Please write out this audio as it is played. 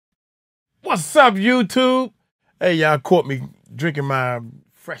What's up, YouTube? Hey, y'all caught me drinking my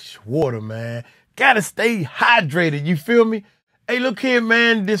fresh water, man. Gotta stay hydrated, you feel me? Hey, look here,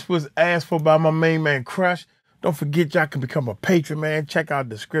 man. This was asked for by my main man, Crush. Don't forget, y'all can become a patron, man. Check out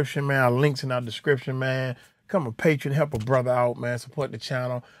the description, man. Our links in our description, man. Become a patron, help a brother out, man. Support the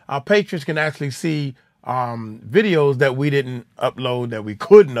channel. Our patrons can actually see videos that we didn't upload, that we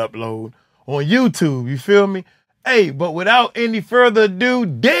couldn't upload on YouTube, you feel me? Hey, but without any further ado,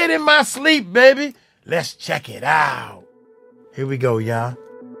 dead in my sleep, baby. Let's check it out. Here we go, y'all.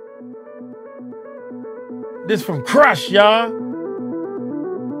 This from Crush, y'all.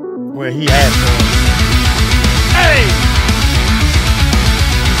 Where he had some. Hey!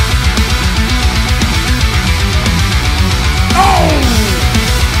 Oh!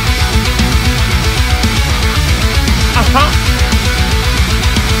 Uh-huh.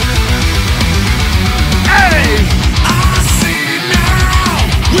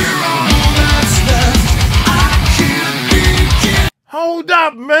 Hold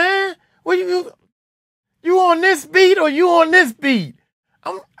up, man. What you on this beat or you on this beat?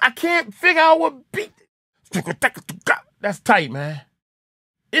 I can't figure out what beat. That's tight, man.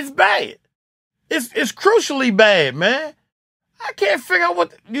 It's bad. It's crucially bad, man. I can't figure out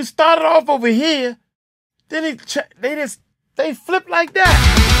what you started off over here. Then they flip like that.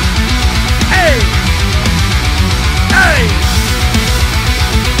 Hey, hey.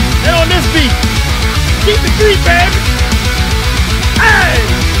 And on this beat, keep the beat, baby. Hey,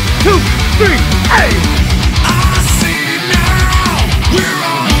 2, 3, hey. I see now we're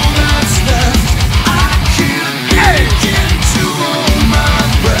all that's left. I can't begin to hold my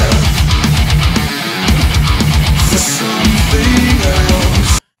breath for something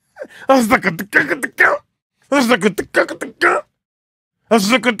else. I was like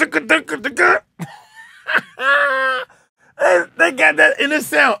they got that, and it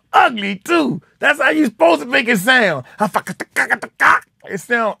sound ugly too. That's how you supposed to make it sound. It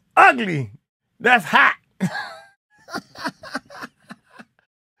sound ugly. That's hot.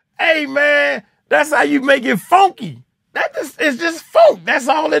 Hey, man, that's how you make it funky. It's just funk. That's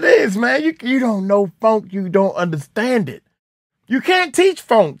all it is, man. You don't know funk. You don't understand it. You can't teach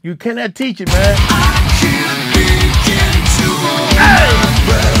funk. You cannot teach it, man. I can't begin to hold my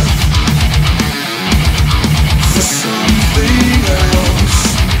breath for something else.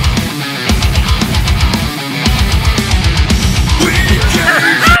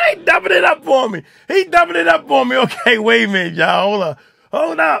 He doubled it up for me. He doubled it up for me. Okay, wait a minute, y'all.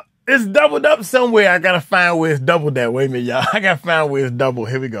 Hold up. It's doubled up somewhere. I gotta find where it's doubled at. Wait a minute, y'all. I gotta find where it's doubled.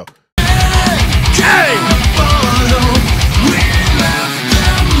 Here we go. Hey!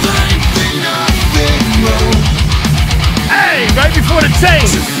 Hey, right before the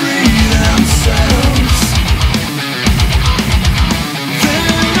change.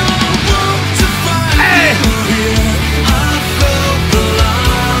 Hey!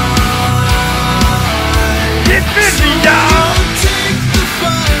 Get busy, y'all.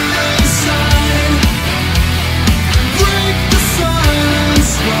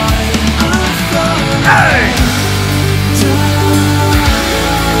 Hey!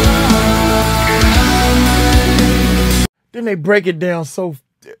 Then they break it down so,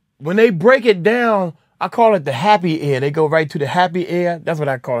 when they break it down, I call it the happy air. They go right to the happy air. That's what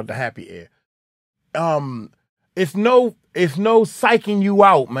I call it, the happy air. It's no psyching you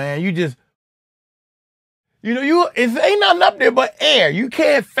out, man. You just, it ain't nothing up there but air. You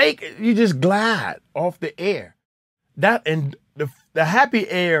can't fake it. You just glide off the air. That, and the happy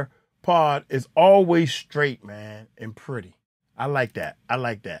air part is always straight, man, and pretty. I like that. I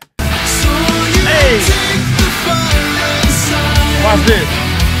like that. Hey! Watch this.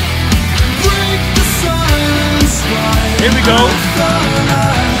 Here we go.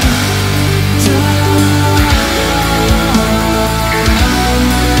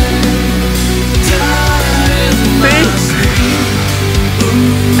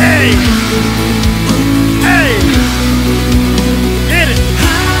 Hey! Hey! Get it!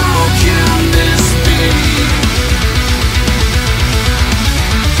 How can this be?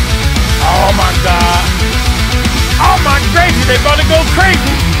 Oh my God! Oh my gracious! They about to go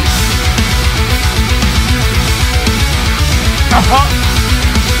crazy!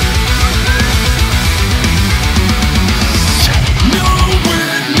 No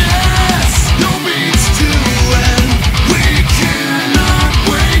witness, no beats to end. We cannot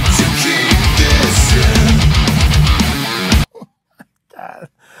wait to keep this in.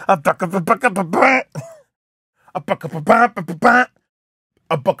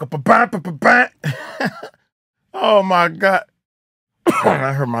 Oh my God.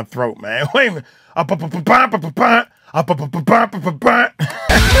 I hurt my throat, man. Wait a minute.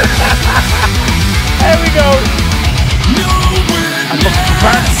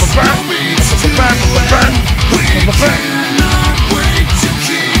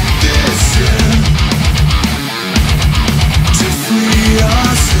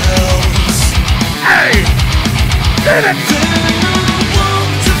 Get it!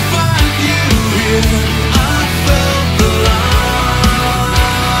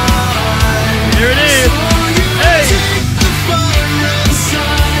 Here it is. Hey!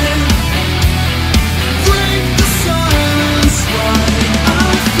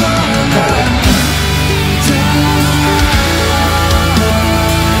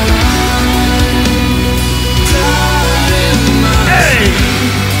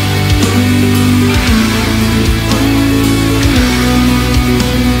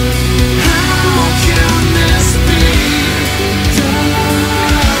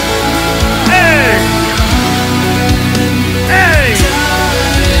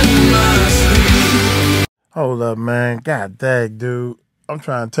 Hold up, man. God dang, dude. I'm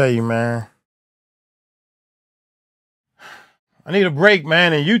trying to tell you, man. I need a break,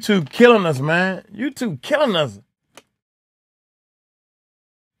 man. And YouTube killing us, man. YouTube killing us.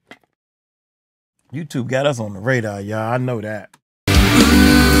 YouTube got us on the radar, y'all. I know that. Hey!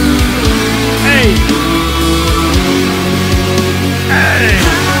 Hey!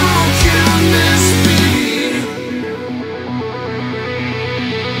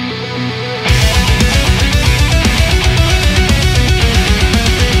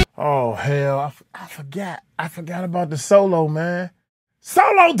 Oh, hell. I forgot. I forgot about the solo, man.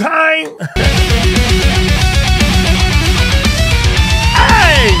 Solo time!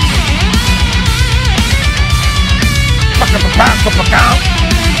 Hey!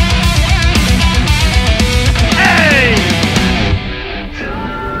 Hey!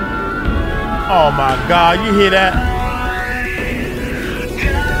 Oh, my God. You hear that?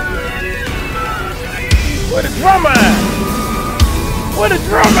 Where the drummer at? Where the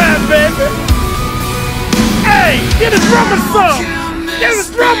drummer at, baby? Hey, get the drummer some. Get the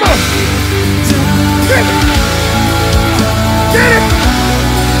drummer. Get it. Get it.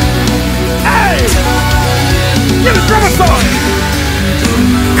 Hey, get the drummer some.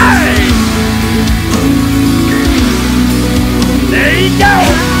 Hey, there you go.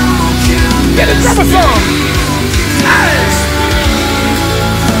 Get the drummer some. Hey.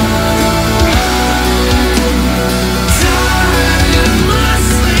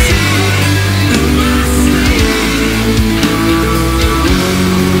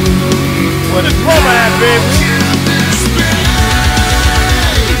 Where the drummer at, baby?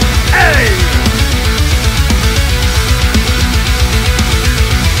 Hey!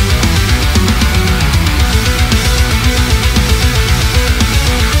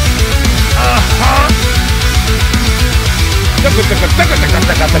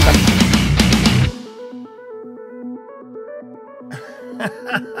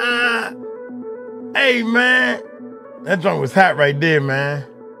 Hey, man. That joint was hot right there, man.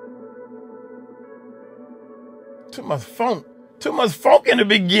 Too much funk in the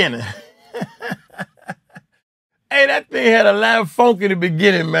beginning. Hey, that thing had a lot of funk in the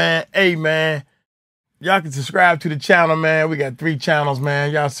beginning, man. Hey, man, y'all can subscribe to the channel, man. We got 3 channels,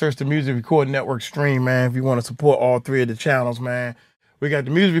 man. Y'all search the Music Recording Network stream, man, if you want to support all 3 of the channels, man. We got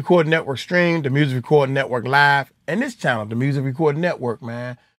the Music Recording Network stream, the Music Recording Network live, and this channel, the Music Recording Network,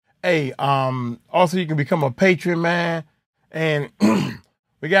 man. Hey, also you can become a patron, man. And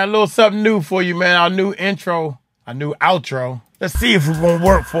we got a little something new for you, man. Our new intro. A new outro. Let's see if it's gonna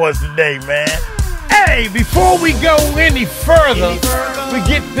work for us today, man. Hey, before we go any further, we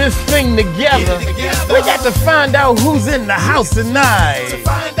get this thing together. We got to find out who's in the house tonight.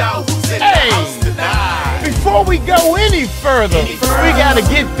 Hey, before we go any further, we gotta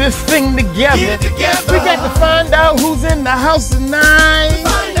get this thing together. We got to find out who's in the house tonight.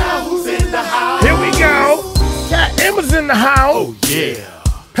 Here we go. Got Emma's in the house. Oh yeah.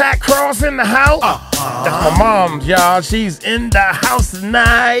 Pat Cross in the house. That's my mom, y'all. She's in the house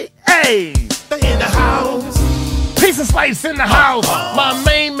tonight. Hey, in the house. Piece of Slice in the house. My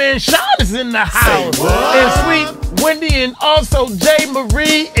main man Sean is in the house. And Sweet Wendy and also J.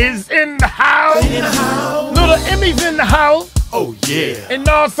 Marie is in the house. Little Emmy's in the house. Oh yeah. And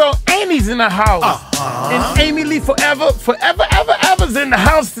also Amy's in the house. And Amy Lee Forever Ever's in the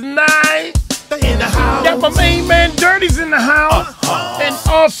house tonight. In the house. Got my main man Dirty's in the house. And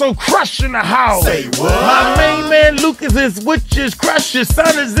also Crush in the house. Say what? My main man Lucas is Witches Crush. Your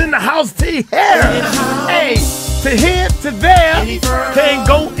son is in the house to here. Hey, to here, to there. Can't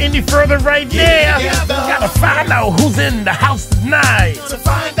go any further right there. Gotta find out who's in the house tonight. To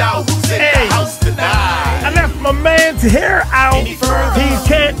find out who's in the house tonight. I left my man to here out. He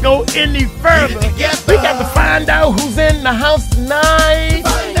can't go any further. We got to find out who's in the house tonight.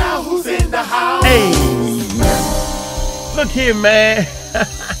 Find out who's in the house. Hey, look here, man.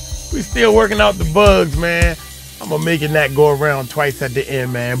 We still working out the bugs, man. I'm gonna make that go around twice at the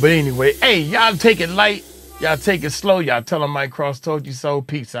end, man. But anyway, hey, y'all take it light. Y'all take it slow. Y'all tell them Mike Cross told you so.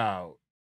 Peace out.